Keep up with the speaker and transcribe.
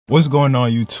What's going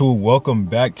on, YouTube? Welcome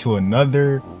back to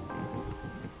another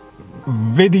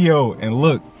video. And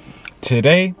look,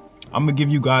 today I'm gonna give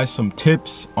you guys some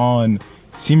tips on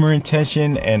semen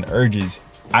retention and urges.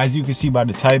 As you can see by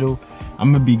the title,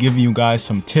 I'm gonna be giving you guys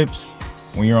some tips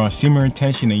when you're on semen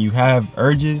retention and you have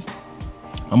urges.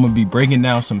 I'm gonna be breaking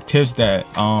down some tips that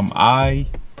I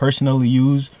personally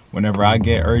use whenever I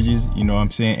get urges, you know what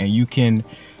I'm saying? And you can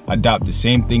adopt the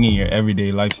same thing in your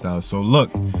everyday lifestyle. So look,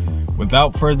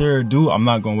 without further ado, I'm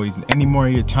not gonna waste any more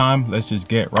of your time. Let's just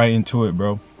get right into it,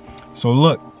 bro. So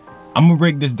look, I'm gonna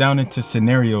break this down into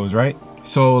scenarios, right?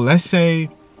 So let's say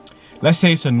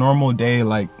it's a normal day,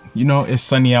 like, you know, it's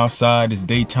sunny outside, it's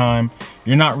daytime,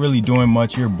 you're not really doing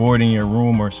much, you're bored in your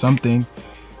room or something,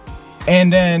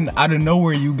 and then out of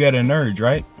nowhere you get an urge,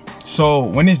 right? So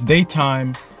when it's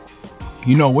daytime,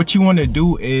 you know what you want to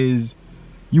do is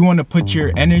you want to put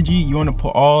your energy, you want to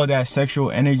put all that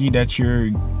sexual energy that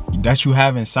you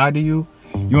have inside of you,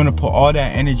 you want to put all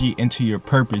that energy into your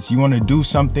purpose. You want to do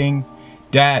something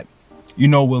that, you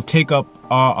know, will take up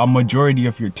a majority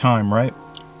of your time, right?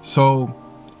 So,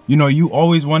 you know, you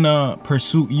always want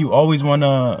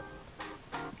to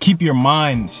keep your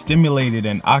mind stimulated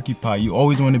and occupied. You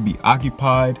always want to be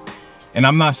occupied. And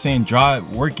I'm not saying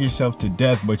work yourself to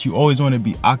death, but you always want to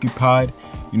be occupied,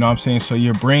 you know what I'm saying? So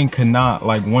your brain cannot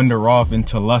like wander off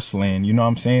into lust land, you know what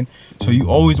I'm saying? So you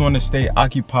always want to stay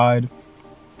occupied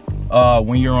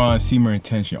when you're on semen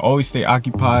retention. Always stay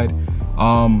occupied.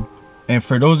 And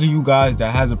for those of you guys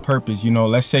that has a purpose, you know,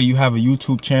 let's say you have a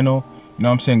YouTube channel, you know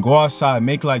what I'm saying? Go outside,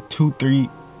 make like 2-3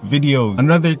 videos.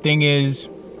 Another thing is,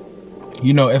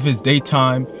 you know, if it's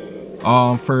daytime,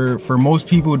 for most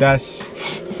people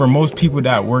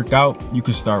that work out, you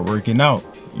can start working out,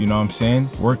 you know what I'm saying?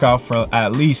 Work out for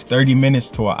at least 30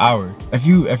 minutes to an hour. If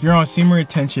you're on semen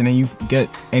retention and you get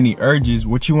any urges,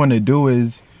 what you want to do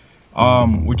is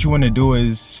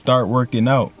start working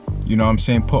out, you know what I'm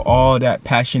saying? Put all that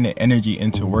passionate energy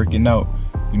into working out,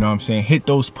 you know what I'm saying? Hit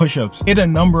those push-ups, hit a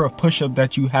number of push-ups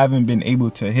that you haven't been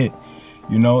able to hit,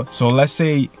 you know? So let's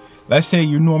say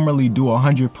you normally do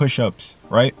 100 push-ups,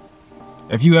 right?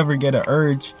 If you ever get an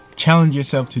urge, challenge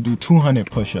yourself to do 200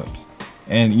 push-ups.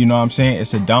 And you know what I'm saying?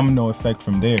 It's a domino effect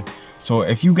from there. So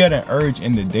if you get an urge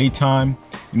in the daytime,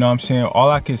 you know what I'm saying? All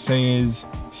I can say is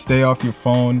stay off your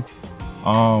phone.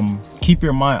 Keep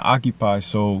your mind occupied.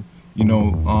 So, you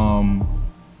know,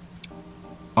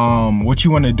 what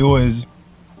you want to do is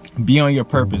be on your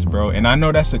purpose, bro. And I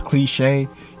know that's a cliche,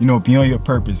 you know, be on your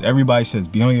purpose. Everybody says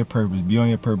be on your purpose, be on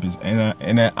your purpose.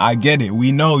 And I get it.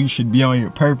 We know you should be on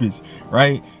your purpose,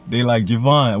 right? They like,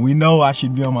 Javon, we know I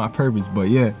should be on my purpose. But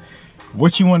yeah,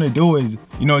 what you want to do is,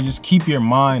 you know, just keep your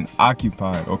mind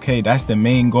occupied, okay? That's the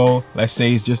main goal. Let's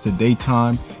say it's just a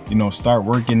daytime, you know, start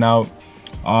working out.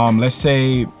 Let's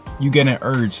say you get an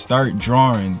urge, start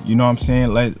drawing, you know what I'm saying?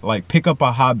 Like pick up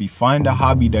a hobby, find a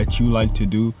hobby that you like to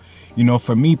do. You know,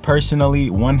 for me personally,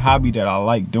 one hobby that I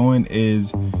like doing is,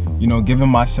 you know, giving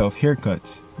myself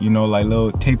haircuts, you know, like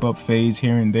little tape up phase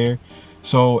here and there.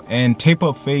 So, and tape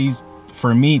up phase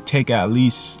for me take at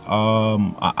least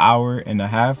an hour and a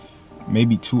half,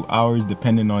 maybe 2 hours,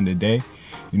 depending on the day,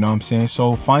 you know what I'm saying?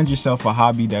 So find yourself a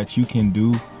hobby that you can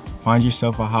do. Find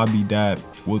yourself a hobby that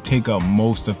will take up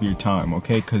most of your time,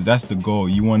 okay? Because that's the goal.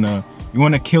 You wanna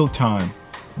kill time,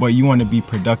 but you want to be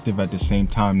productive at the same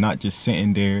time, not just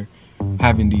sitting there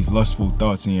having these lustful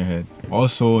thoughts in your head.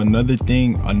 Also, another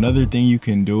thing you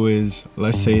can do is,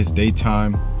 let's say it's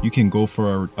daytime, you can go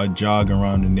for a jog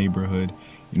around the neighborhood,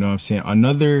 you know what I'm saying?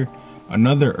 Another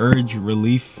urge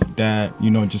relief that, you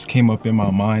know, just came up in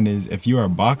my mind is, if you're a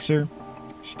boxer,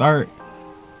 start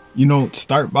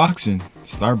boxing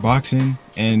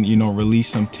and, you know, release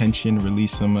some tension,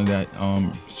 release some of that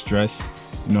stress,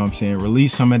 you know what I'm saying?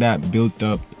 Release some of that built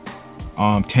up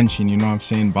tension, you know what I'm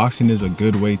saying? Boxing is a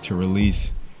good way to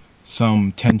release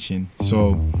some tension.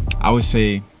 So I would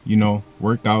say, you know,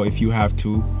 work out if you have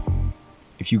to.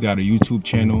 If you got a YouTube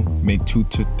channel, make 2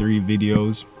 to 3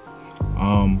 videos.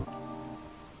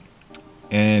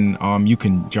 You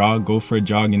can go for a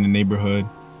jog in the neighborhood,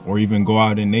 or even go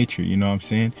out in nature, you know what I'm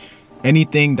saying?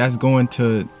 Anything that's going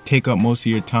to take up most of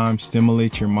your time,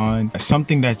 stimulate your mind,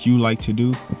 something that you like to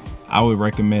do, I would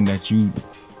recommend that you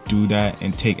do that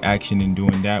and take action in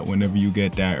doing that whenever you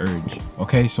get that urge.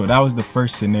 Okay, so that was the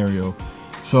first scenario.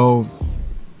 So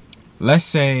let's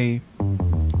say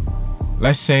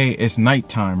it's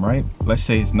nighttime, right? Let's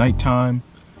say it's nighttime,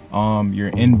 you're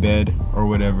in bed or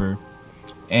whatever,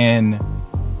 and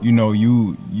you know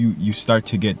you start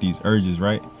to get these urges,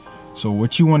 right? So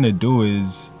what you want to do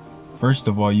is, first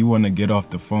of all, you want to get off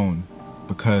the phone.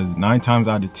 because 9 times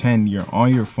out of 10 you're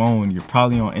on your phone, you're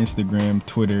probably on Instagram,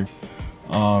 Twitter,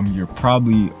 you're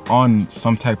probably on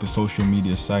some type of social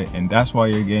media site, and that's why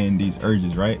you're getting these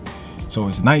urges, right? So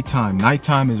it's nighttime.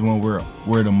 Nighttime is when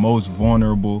we're the most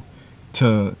vulnerable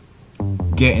to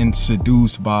getting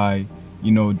seduced by,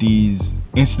 you know, these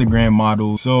Instagram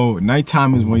models. So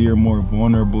nighttime is when you're more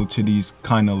vulnerable to these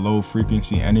kind of low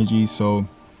frequency energies. So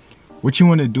what you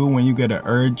want to do when you get an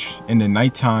urge in the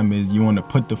nighttime is you want to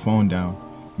put the phone down.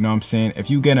 You know what I'm saying? If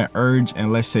you get an urge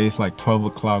and let's say it's like 12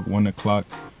 o'clock, 1 o'clock,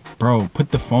 bro, put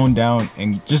the phone down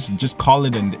and just call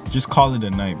it a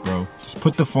night, bro. Just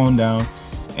put the phone down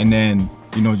and then,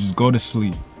 you know, just go to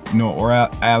sleep, you know, or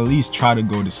at least try to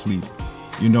go to sleep,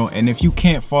 you know. And if you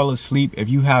can't fall asleep, if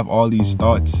you have all these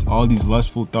thoughts, all these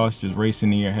lustful thoughts just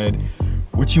racing in your head,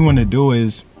 what you want to do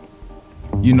is,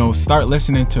 you know, start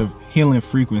listening to healing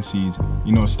frequencies.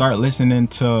 You know, start listening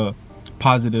to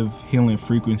positive healing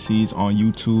frequencies on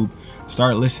YouTube.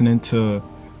 Start listening to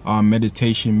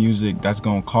meditation music that's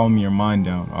gonna calm your mind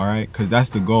down. All right, because that's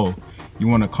the goal. You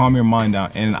want to calm your mind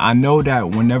down. And I know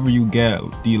that whenever you get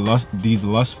these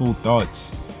lustful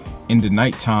thoughts in the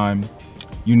nighttime,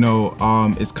 you know,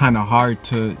 it's kind of hard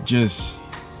to just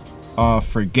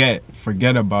forget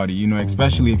about it, you know,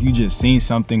 especially if you just seen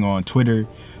something on Twitter,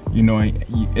 you know,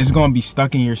 it's gonna be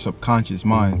stuck in your subconscious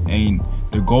mind, and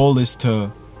the goal is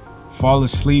to fall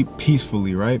asleep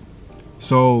peacefully, right?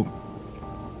 So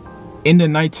in the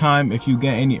nighttime, if you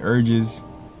get any urges,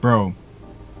 bro,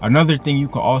 another thing you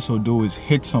can also do is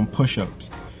hit some push-ups.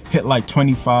 Hit like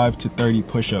 25 to 30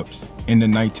 push-ups in the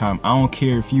nighttime. I don't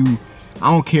care if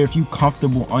you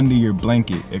comfortable under your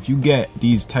blanket. If you get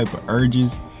these type of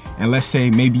urges, and let's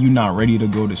say maybe you're not ready to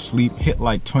go to sleep, hit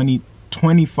like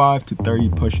 25 to 30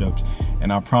 push-ups,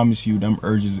 and I promise you them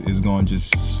urges is going to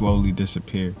just slowly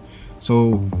disappear.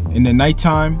 So in the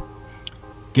nighttime,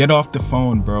 get off the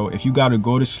phone, bro. If you gotta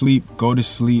go to sleep, go to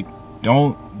sleep.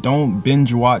 Don't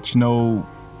binge watch none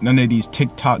of these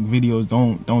TikTok videos.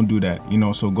 Don't do that, you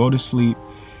know. So go to sleep.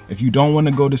 If you don't want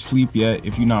to go to sleep yet,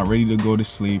 if you're not ready to go to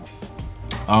sleep,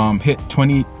 hit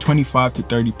 25 to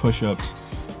 30 push-ups.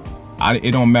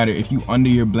 It don't matter if you under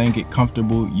your blanket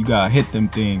comfortable, you gotta hit them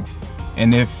things.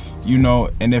 And if you know,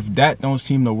 and if that don't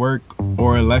seem to work,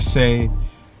 or let's say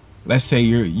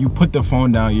you put the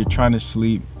phone down, you're trying to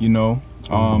sleep, you know,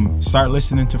 start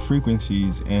listening to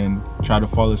frequencies and try to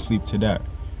fall asleep to that,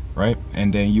 right?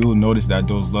 And then you'll notice that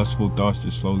those lustful thoughts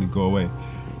just slowly go away.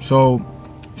 So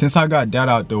since I got that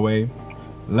out the way,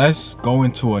 let's go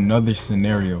into another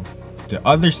scenario. The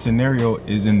other scenario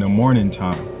is in the morning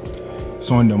time.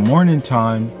 So in the morning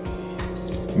time,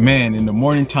 man, in the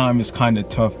morning time it's kind of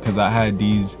tough, because I had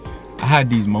these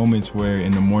moments where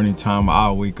in the morning time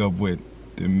I'll wake up with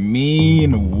the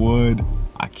mean wood.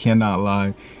 I cannot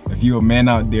lie. If you're a man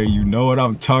out there, you know what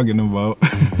I'm talking about.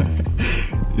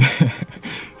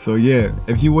 So yeah,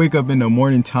 if you wake up in the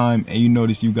morning time and you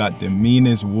notice you got the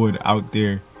meanest wood out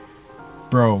there,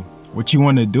 bro, what you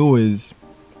want to do is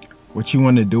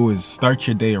start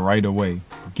your day right away.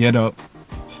 Get up,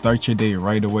 start your day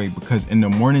right away, because in the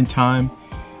morning time,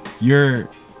 you're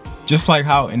just like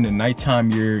how in the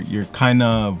nighttime you're kind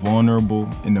of vulnerable.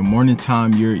 In the morning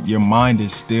time, your mind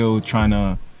is still trying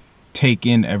to take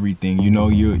in everything, you know.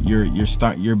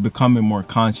 You're becoming more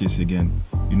conscious again,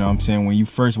 you know what I'm saying? When you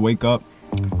first wake up,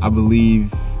 I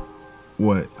believe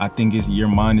I think is your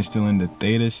mind is still in the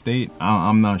theta state.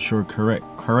 I'm not sure,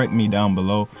 correct me down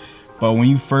below, but when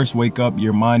you first wake up,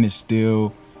 your mind is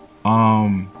still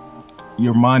trying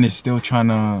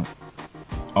to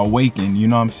awaken, you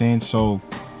know what I'm saying? So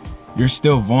you're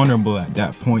still vulnerable at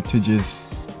that point to just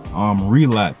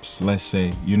relapse, let's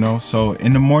say, you know. So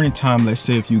in the morning time, let's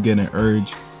say if you get an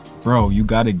urge, bro, you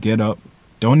gotta get up.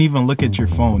 Don't even look at your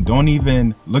phone. Don't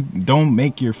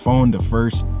make your phone the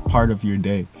first part of your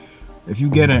day. If you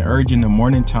get an urge in the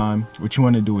morning time, what you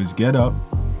want to do is get up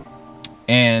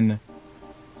and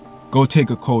go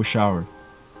take a cold shower,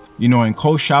 you know. And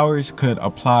cold showers could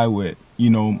apply with,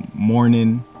 you know,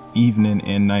 morning, evening,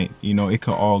 and night, you know, it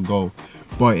could all go.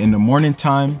 But in the morning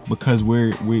time, because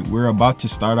we're about to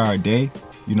start our day,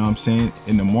 you know what I'm saying,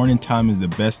 in the morning time is the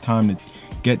best time to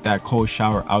get that cold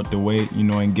shower out the way, you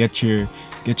know, and get your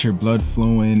blood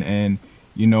flowing. And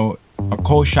you know, a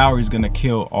cold shower is gonna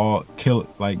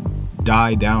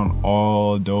die down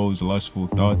all those lustful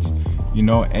thoughts, you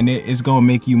know, and it's gonna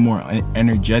make you more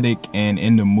energetic and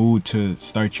in the mood to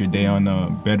start your day on a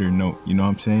better note, you know what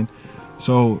I'm saying?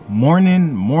 So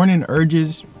morning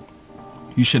urges,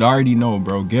 you should already know,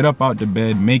 bro. Get up out the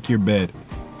bed, make your bed,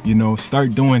 you know,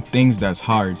 start doing things that's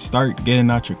hard. Start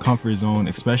getting out your comfort zone,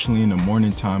 especially in the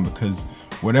morning time, because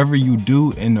whatever you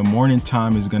do in the morning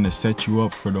time is gonna set you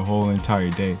up for the whole entire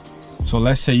day. So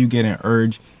let's say you get an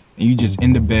urge and you just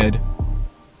in the bed,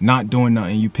 not doing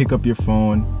nothing, you pick up your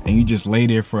phone and you just lay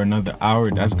there for another hour.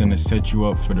 That's gonna set you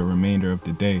up for the remainder of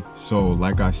the day. So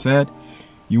like I said,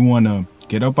 you wanna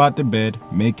get up out the bed,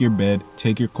 make your bed,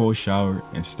 take your cold shower,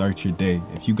 and start your day.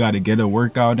 If you gotta get a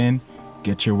workout in,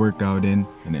 get your workout in,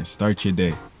 and then start your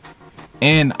day.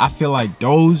 And I feel like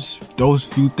those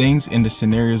few things in the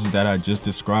scenarios that I just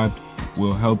described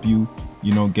will help you,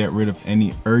 you know, get rid of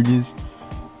any urges,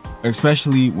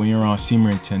 especially when you're on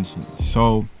semen retention.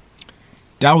 So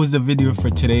that was the video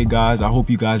for today, guys. I hope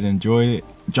you guys enjoyed it.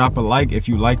 Drop a like if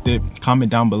you liked it.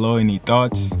 Comment down below any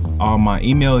thoughts. My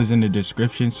email is in the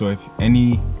description, so if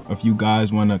any of you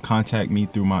guys want to contact me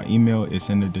through my email, it's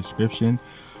in the description.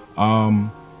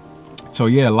 So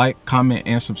yeah, like, comment,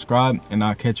 and subscribe, and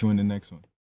I'll catch you in the next one.